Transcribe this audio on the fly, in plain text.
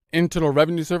Internal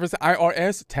Revenue Service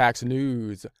IRS tax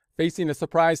news. Facing a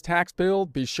surprise tax bill?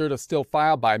 Be sure to still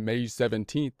file by May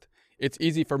 17th. It's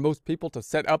easy for most people to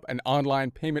set up an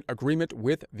online payment agreement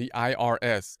with the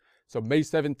IRS. So May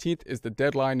 17th is the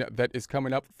deadline that is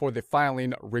coming up for the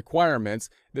filing requirements.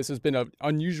 This has been an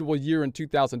unusual year in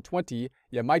 2020.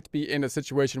 You might be in a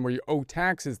situation where you owe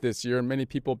taxes this year. Many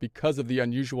people, because of the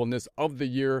unusualness of the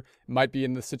year, might be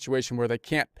in the situation where they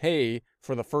can't pay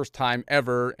for the first time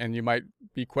ever, and you might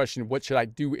be questioning, what should I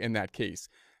do in that case?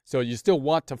 So you still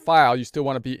want to file. You still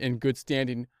want to be in good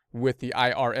standing with the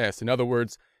IRS. In other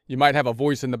words, you might have a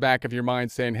voice in the back of your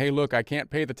mind saying, hey, look, I can't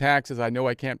pay the taxes. I know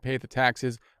I can't pay the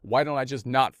taxes. Why don't I just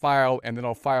not file, and then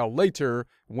I'll file later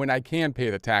when I can pay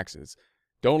the taxes?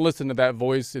 Don't listen to that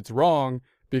voice. It's wrong,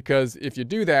 because if you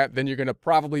do that, then you're going to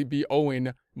probably be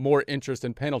owing more interest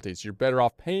and penalties. You're better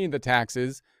off paying the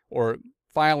taxes or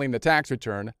filing the tax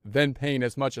return than paying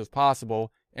as much as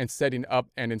possible and setting up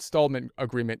an installment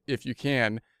agreement if you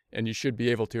can, and you should be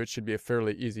able to. It should be a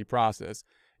fairly easy process.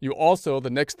 You also,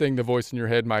 the next thing the voice in your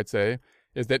head might say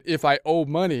is that if I owe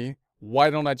money,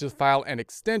 why don't I just file an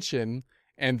extension,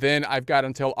 and then I've got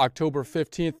until October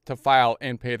 15th to file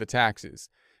and pay the taxes.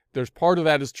 There's part of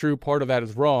that is true, part of that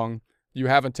is wrong. You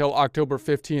have until October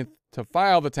 15th to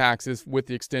file the taxes with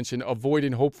the extension,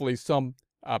 avoiding hopefully some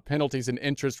penalties and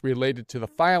interest related to the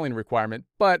filing requirement,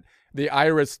 but the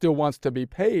IRS still wants to be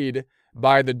paid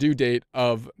by the due date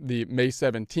of the May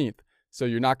 17th. So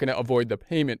you're not going to avoid the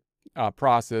payment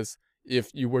process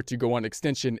if you were to go on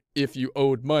extension if you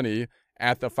owed money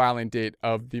at the filing date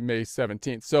of the May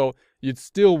 17th. So you'd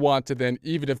still want to then,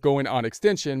 even if going on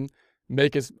extension,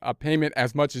 make a payment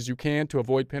as much as you can to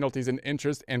avoid penalties and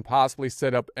interest and possibly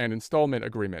set up an installment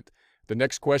agreement. The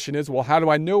next question is, well, how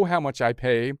do I know how much I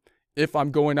pay if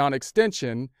I'm going on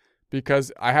extension?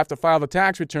 Because I have to file the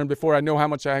tax return before I know how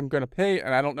much I'm going to pay,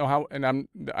 and I don't know how, and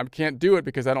I can't do it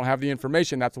because I don't have the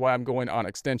information. That's why I'm going on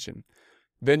extension.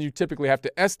 Then you typically have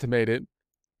to estimate it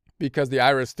because the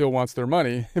IRS still wants their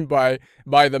money by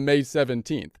the May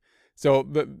 17th. So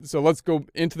let's go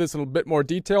into this in a bit more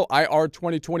detail. IR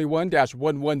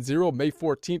 2021-110, May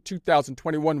 14,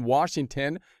 2021,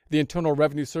 Washington. The Internal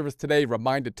Revenue Service today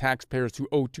reminded taxpayers who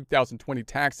owe 2020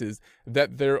 taxes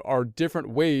that there are different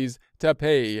ways to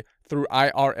pay through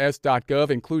IRS.gov,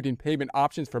 including payment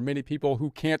options for many people who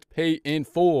can't pay in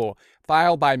full.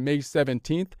 File by May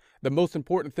 17th. The most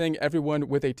important thing everyone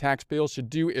with a tax bill should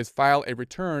do is file a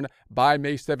return by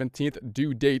May 17th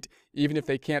due date, even if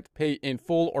they can't pay in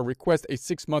full, or request a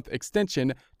 6-month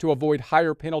extension to avoid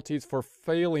higher penalties for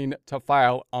failing to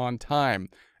file on time.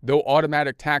 Though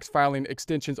automatic tax filing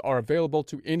extensions are available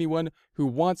to anyone who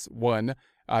wants one,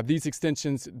 these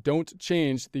extensions don't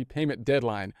change the payment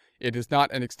deadline. It is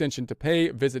not an extension to pay.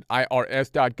 Visit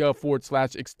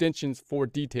irs.gov/extensions for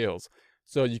details.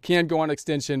 So you can go on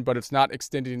extension, but it's not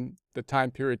extending the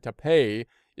time period to pay.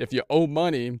 If you owe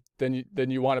money, then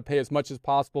you want to pay as much as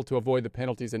possible to avoid the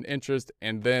penalties and interest,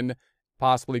 and then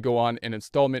possibly go on an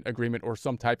installment agreement or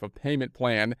some type of payment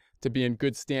plan to be in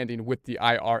good standing with the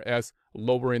IRS,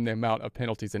 lowering the amount of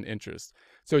penalties and interest.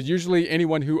 So usually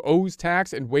anyone who owes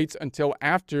tax and waits until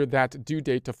after that due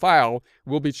date to file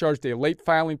will be charged a late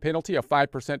filing penalty of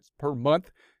 5% per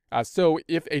month. So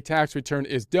if a tax return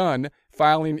is done,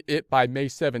 filing it by May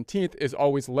 17th is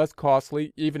always less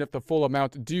costly, even if the full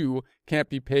amount due can't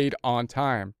be paid on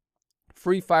time.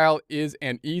 Free File is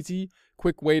an easy,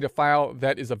 quick way to file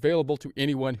that is available to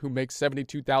anyone who makes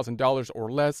 $72,000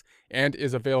 or less and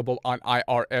is available on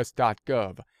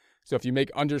irs.gov. So if you make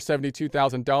under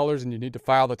 $72,000 and you need to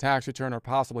file the tax return or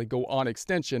possibly go on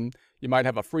extension, you might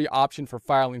have a free option for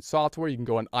filing software. You can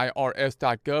go on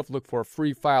irs.gov, look for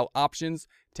free file options,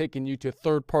 taking you to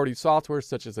third-party software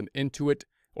such as an Intuit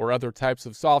or other types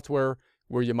of software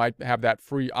where you might have that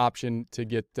free option to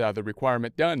get the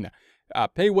requirement done.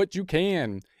 Pay what you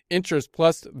can. Interest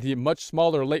plus the much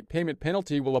smaller late payment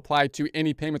penalty will apply to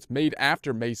any payments made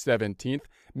after May 17th.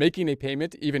 Making a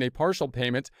payment, even a partial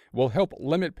payment, will help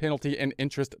limit penalty and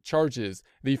interest charges.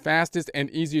 The fastest and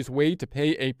easiest way to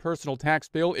pay a personal tax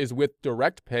bill is with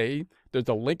Direct Pay. There's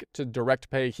a link to Direct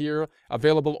Pay here,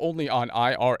 available only on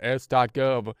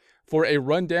irs.gov. For a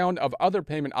rundown of other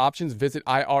payment options, visit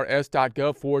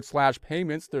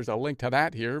irs.gov/payments. There's a link to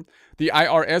that here. The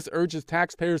IRS urges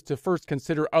taxpayers to first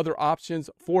consider other options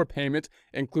for payment,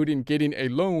 including getting a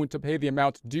loan to pay the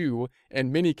amount due.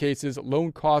 In many cases,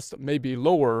 loan costs may be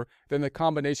lower than the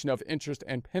combination of interest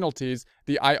and penalties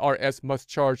the IRS must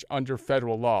charge under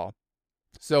federal law.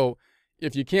 So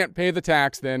if you can't pay the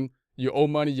tax, then you owe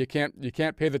money, you can't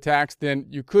pay the tax, then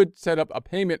you could set up a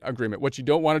payment agreement. What you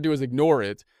don't want to do is ignore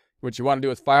it, What you want to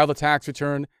do is file the tax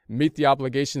return, meet the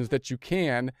obligations that you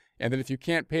can, and then if you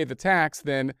can't pay the tax,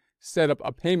 then set up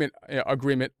a payment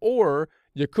agreement, or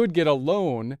you could get a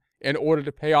loan in order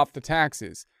to pay off the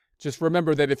taxes. Just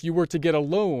remember that if you were to get a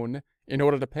loan in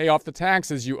order to pay off the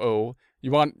taxes you owe,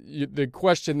 the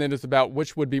question then is about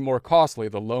which would be more costly,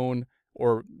 the loan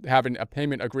or having a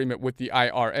payment agreement with the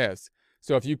IRS.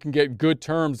 So if you can get good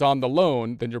terms on the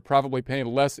loan, then you're probably paying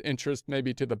less interest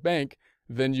maybe to the bank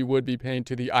than you would be paying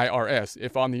to the IRS.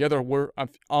 If on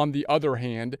the other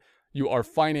hand, you are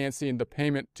financing the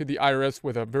payment to the IRS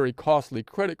with a very costly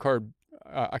credit card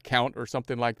account or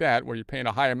something like that, where you're paying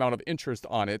a high amount of interest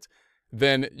on it,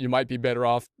 then you might be better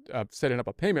off setting up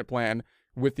a payment plan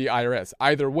with the IRS.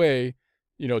 Either way,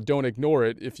 don't ignore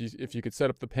it. If you could set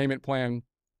up the payment plan,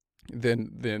 then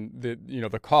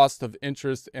the cost of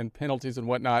interest and penalties and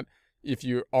whatnot, if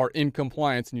you are in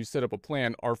compliance and you set up a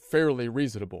plan, are fairly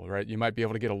reasonable, right? You might be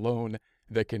able to get a loan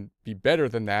that can be better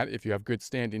than that if you have good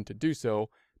standing to do so.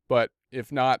 But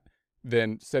if not,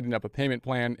 then setting up a payment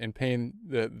plan and paying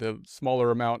the smaller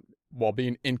amount while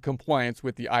being in compliance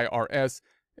with the IRS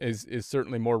is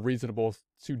certainly more reasonable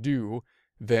to do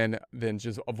than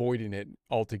just avoiding it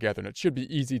altogether. And it should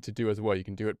be easy to do as well. You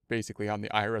can do it basically on the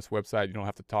IRS website. You don't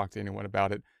have to talk to anyone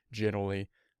about it generally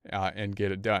and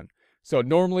get it done. So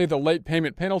normally the late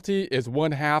payment penalty is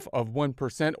 1/2 of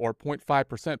 1% or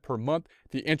 0.5% per month.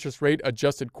 The interest rate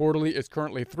adjusted quarterly is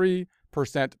currently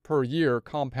 3% per year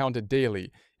compounded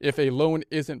daily. If a loan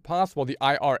isn't possible, the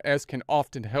IRS can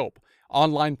often help.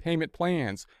 Online payment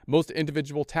plans. Most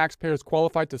individual taxpayers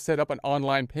qualify to set up an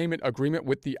online payment agreement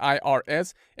with the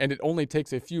IRS, and it only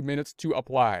takes a few minutes to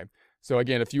apply. So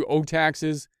again, if you owe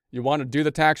taxes, you want to do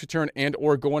the tax return and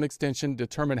or go on extension,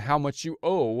 determine how much you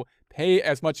owe, pay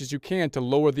as much as you can to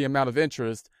lower the amount of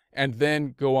interest, and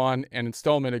then go on an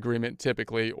installment agreement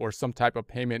typically, or some type of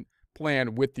payment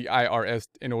plan with the IRS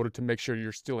in order to make sure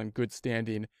you're still in good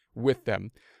standing with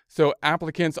them. So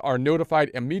applicants are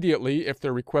notified immediately if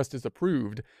their request is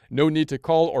approved. No need to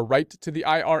call or write to the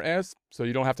IRS, so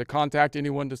you don't have to contact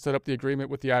anyone to set up the agreement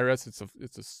with the IRS.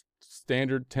 It's a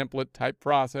standard template type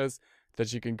process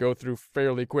that you can go through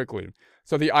fairly quickly.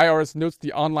 So the IRS notes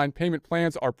the online payment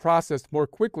plans are processed more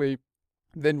quickly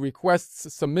than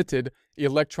requests submitted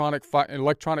electronic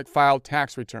filed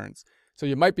tax returns. So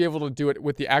you might be able to do it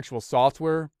with the actual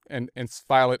software and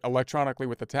file it electronically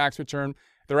with the tax return.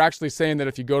 They're actually saying that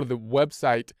if you go to the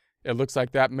website, it looks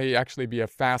like that may actually be a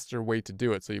faster way to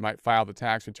do it. So you might file the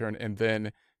tax return and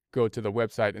then go to the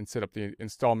website and set up the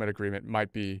installment agreement.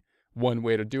 Might be one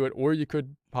way to do it, or you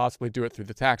could possibly do it through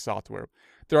the tax software.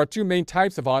 There are two main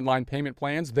types of online payment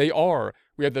plans.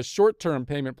 We have the short-term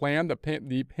payment plan. The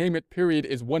payment period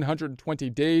is 120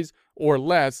 days or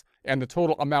less, and the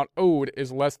total amount owed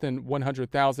is less than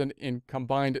 $100,000 in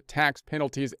combined tax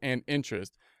penalties and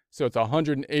interest. So it's a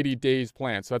 180 days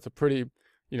plan. So that's a pretty,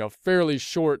 fairly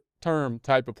short-term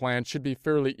type of plan. Should be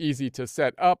fairly easy to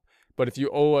set up. But if you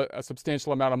owe a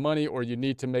substantial amount of money, or you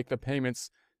need to make the payments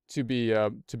to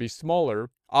be smaller,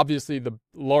 obviously the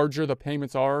larger the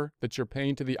payments are that you're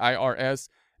paying to the IRS,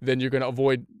 then you're going to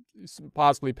avoid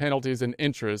possibly penalties and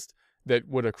interest that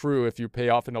would accrue if you pay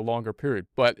off in a longer period.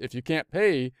 But if you can't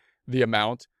pay the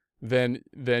amount, then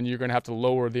you're going to have to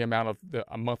lower the amount of the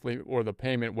monthly or the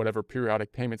payment, whatever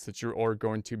periodic payments that you are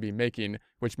going to be making,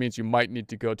 which means you might need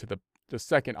to go to the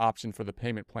second option for the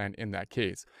payment plan in that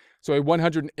case. So a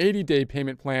 180-day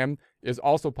payment plan is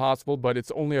also possible, but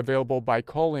it's only available by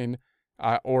calling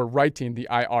or writing the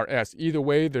IRS. Either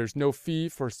way, there's no fee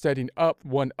for setting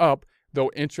one up,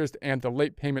 though interest and the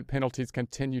late payment penalties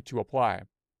continue to apply.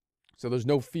 So there's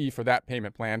no fee for that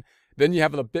payment plan. Then you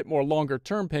have a bit more longer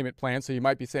term payment plan. So you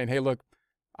might be saying, hey, look,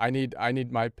 I need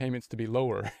my payments to be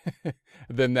lower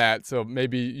than that. So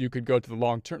maybe you could go to the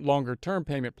longer term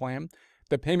payment plan.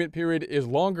 The payment period is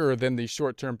longer than the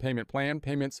short term payment plan.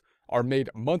 Payments are made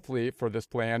monthly for this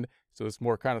plan. So it's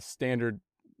more kind of standard,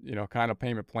 kind of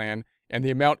payment plan. And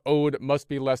the amount owed must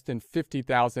be less than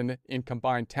 $50,000 in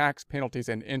combined tax penalties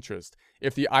and interest.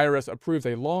 If the IRS approves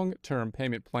a long-term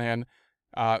payment plan,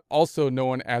 also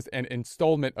known as an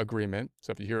installment agreement.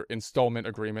 So if you hear installment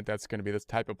agreement, that's going to be this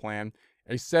type of plan.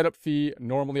 A setup fee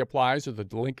normally applies. There's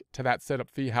a link to that setup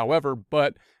fee, however,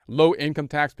 but low-income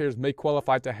taxpayers may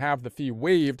qualify to have the fee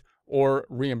waived or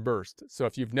reimbursed. So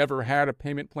if you've never had a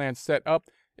payment plan set up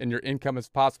and your income is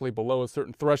possibly below a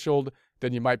certain threshold,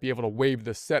 then you might be able to waive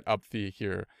the setup fee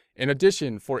here. In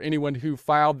addition, for anyone who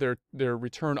filed their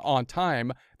return on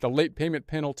time, the late payment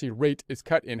penalty rate is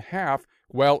cut in half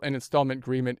while an installment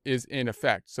agreement is in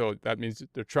effect. So that means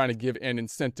they're trying to give an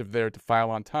incentive there to file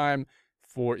on time,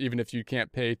 for even if you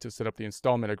can't pay, to set up the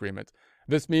installment agreement.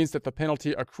 This means that the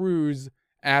penalty accrues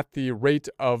at the rate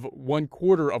of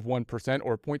 0.25%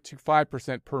 or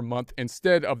 0.25% per month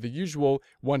instead of the usual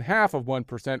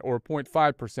 0.5% or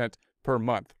 0.5% per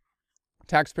month.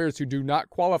 Taxpayers who do not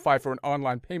qualify for an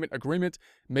online payment agreement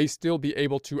may still be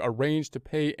able to arrange to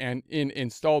pay in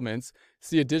installments.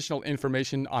 See additional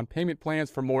information on payment plans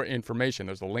for more information.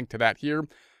 There's a link to that here.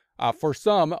 For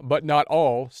some, but not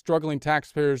all, struggling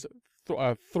taxpayers,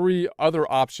 three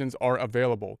other options are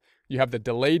available. You have the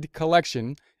delayed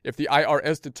collection. If the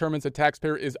IRS determines a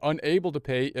taxpayer is unable to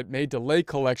pay, it may delay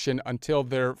collection until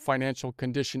their financial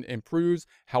condition improves.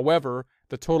 However,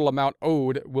 the total amount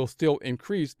owed will still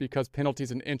increase because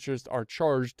penalties and interest are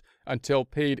charged until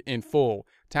paid in full.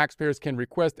 Taxpayers can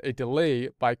request a delay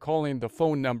by calling the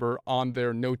phone number on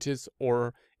their notice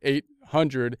or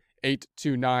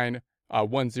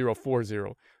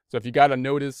 800-829-1040. So if you got a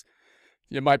notice,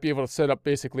 you might be able to set up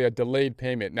basically a delayed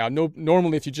payment. Now,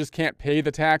 normally if you just can't pay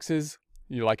the taxes,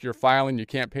 you're filing, you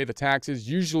can't pay the taxes,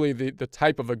 usually the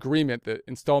type of agreement, the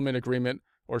installment agreement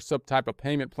or some type of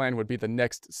payment plan would be the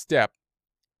next step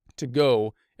to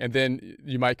go. And then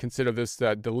you might consider this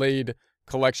delayed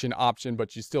collection option,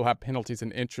 but you still have penalties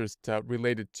and interest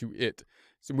related to it.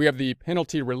 So we have the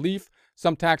penalty relief.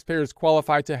 Some taxpayers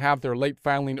qualify to have their late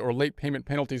filing or late payment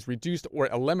penalties reduced or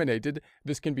eliminated.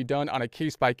 This can be done on a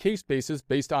case-by-case basis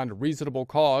based on reasonable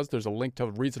cause. There's a link to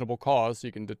reasonable cause, so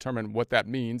you can determine what that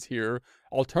means here.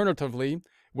 Alternatively,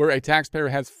 where a taxpayer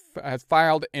has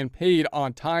filed and paid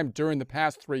on time during the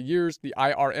past 3 years, the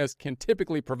IRS can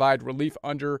typically provide relief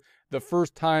under the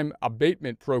first-time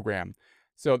abatement program.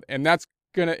 So, and that's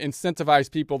going to incentivize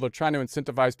people. They're trying to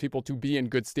incentivize people to be in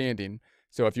good standing.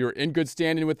 So if you're in good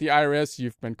standing with the IRS,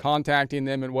 you've been contacting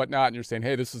them and whatnot, and you're saying,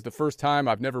 hey, this is the first time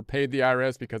I've never paid the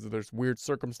IRS because there's weird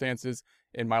circumstances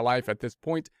in my life at this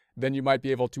point, then you might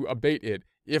be able to abate it.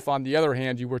 If, on the other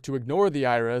hand, you were to ignore the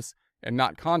IRS and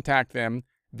not contact them,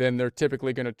 then they're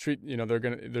typically going to treat,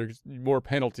 there's more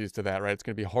penalties to that, right? It's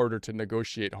going to be harder to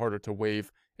negotiate, harder to waive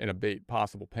and abate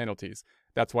possible penalties.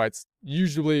 That's why it's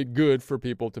usually good for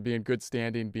people to be in good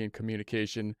standing, be in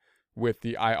communication with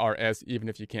the IRS, even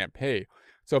if you can't pay.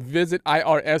 So visit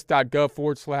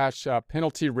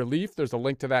irs.gov/penalty relief. There's a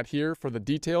link to that here for the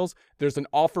details. There's an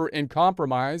offer in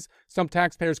compromise. Some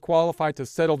taxpayers qualify to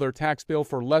settle their tax bill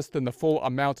for less than the full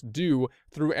amount due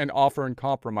through an offer in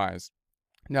compromise.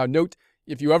 Now note,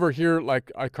 if you ever hear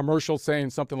like a commercial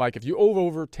saying something like, if you owe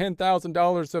over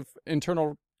 $10,000 of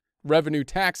internal revenue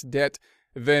tax debt,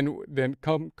 then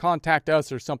come contact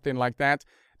us or something like that.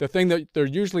 The thing that they're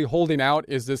usually holding out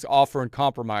is this offer and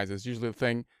compromise. Is usually the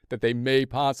thing that they may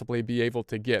possibly be able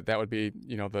to get. That would be,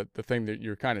 the thing that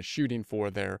you're kind of shooting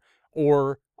for there.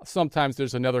 Or sometimes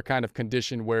there's another kind of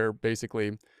condition where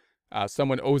basically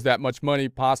someone owes that much money.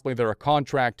 Possibly they're a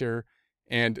contractor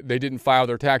and they didn't file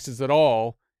their taxes at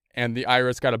all, and the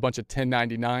IRS got a bunch of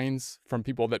 1099s from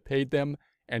people that paid them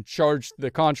and charged the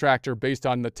contractor based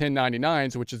on the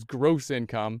 1099s, which is gross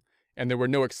income. And there were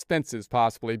no expenses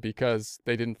possibly because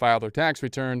they didn't file their tax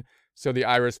return. So the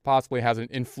IRS possibly has an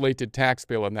inflated tax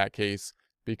bill in that case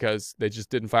because they just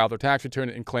didn't file their tax return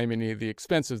and claim any of the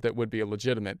expenses that would be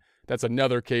illegitimate. That's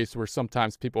another case where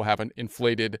sometimes people have an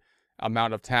inflated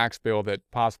amount of tax bill that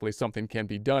possibly something can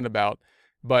be done about.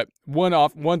 But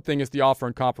one thing is the offer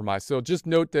and compromise. So just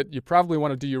note that you probably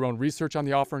want to do your own research on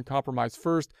the offer and compromise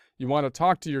first. You want to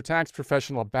talk to your tax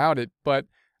professional about it, but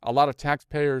a lot of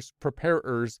taxpayers,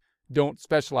 preparers, don't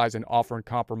specialize in offer and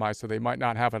compromise, so they might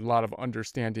not have a lot of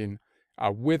understanding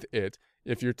with it.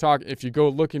 If you go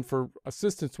looking for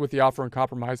assistance with the offer and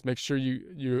compromise, make sure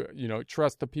you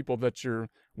trust the people that you're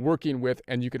working with,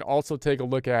 and you can also take a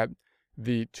look at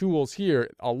the tools here.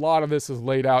 A lot of this is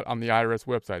laid out on the IRS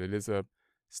website.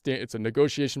 It's a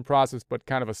negotiation process, but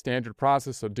kind of a standard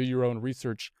process. So do your own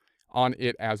research on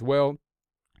it as well,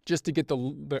 just to get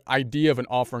the idea of an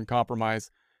offer and compromise.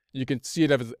 You can see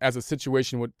it as a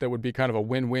situation that would be kind of a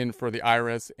win-win for the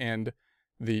IRS and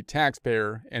the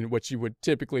taxpayer. And what you would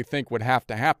typically think would have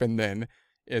to happen then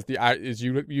is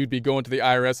you'd be going to the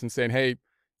IRS and saying, hey,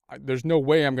 there's no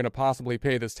way I'm going to possibly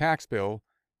pay this tax bill.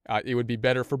 It would be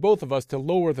better for both of us to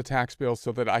lower the tax bill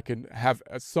so that I can have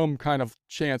some kind of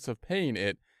chance of paying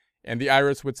it. And the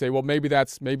IRS would say, well, maybe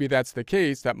that's the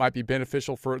case. That might be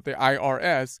beneficial for the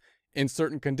IRS in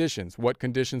certain conditions. What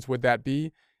conditions would that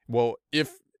be? Well,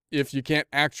 if you can't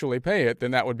actually pay it,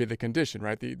 then that would be the condition,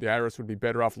 right? The IRS would be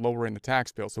better off lowering the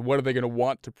tax bill. So what are they going to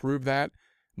want to prove that?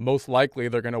 Most likely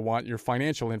they're going to want your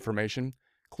financial information,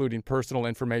 including personal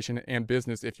information and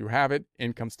business if you have it,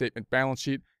 income statement, balance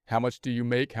sheet, how much do you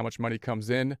make, how much money comes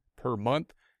in per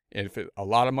month. And if a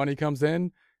lot of money comes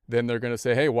in, then they're going to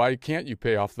say, hey, why can't you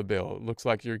pay off the bill? It looks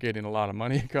like you're getting a lot of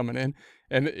money coming in.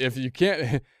 And if you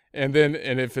can't, and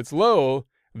if it's low,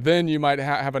 then you might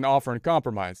have an offer and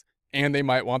compromise. And they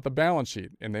might want the balance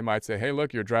sheet. And they might say, hey,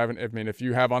 look, you're driving. I mean, if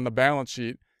you have on the balance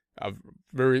sheet a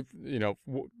very,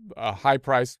 a high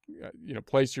price,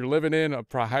 place you're living in, a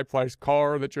high price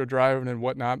car that you're driving and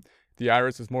whatnot, the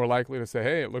IRS is more likely to say,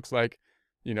 hey, it looks like,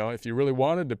 if you really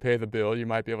wanted to pay the bill, you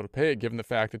might be able to pay it given the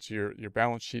fact that your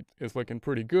balance sheet is looking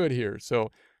pretty good here.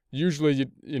 So usually,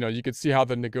 you could see how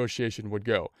the negotiation would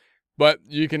go. But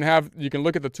you can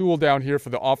look at the tool down here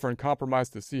for the offer and compromise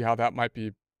to see how that might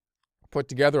be put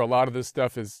together. A lot of this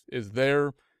stuff is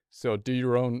there. So do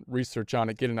your own research on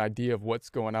it, get an idea of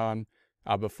what's going on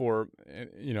before,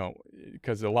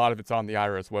 because a lot of it's on the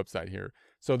IRS website here.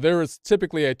 So there is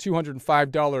typically a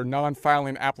 $205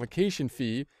 non-filing application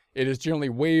fee. It is generally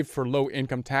waived for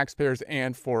low-income taxpayers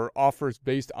and for offers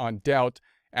based on doubt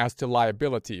as to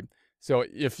liability. So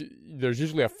if there's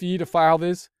usually a fee to file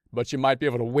this, but you might be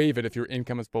able to waive it if your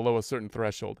income is below a certain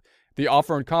threshold. The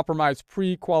offer and compromise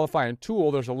pre-qualifying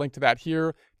tool, there's a link to that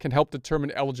here, can help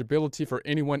determine eligibility for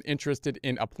anyone interested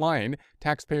in applying.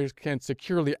 Taxpayers can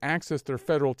securely access their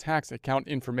federal tax account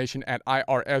information at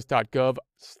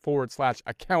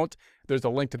irs.gov/account. There's a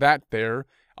link to that there.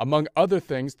 Among other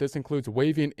things, this includes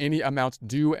waiving any amounts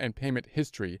due and payment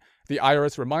history. The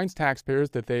IRS reminds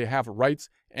taxpayers that they have rights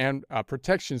and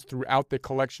protections throughout the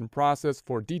collection process.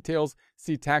 For details,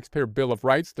 see Taxpayer Bill of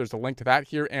Rights. There's a link to that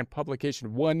here. And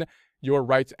Publication 1, Your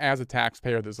Rights as a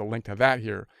Taxpayer. There's a link to that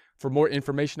here. For more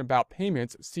information about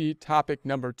payments, see topic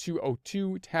number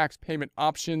 202, Tax Payment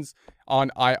Options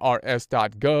on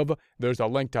irs.gov. There's a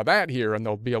link to that here, and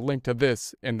there'll be a link to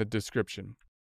this in the description.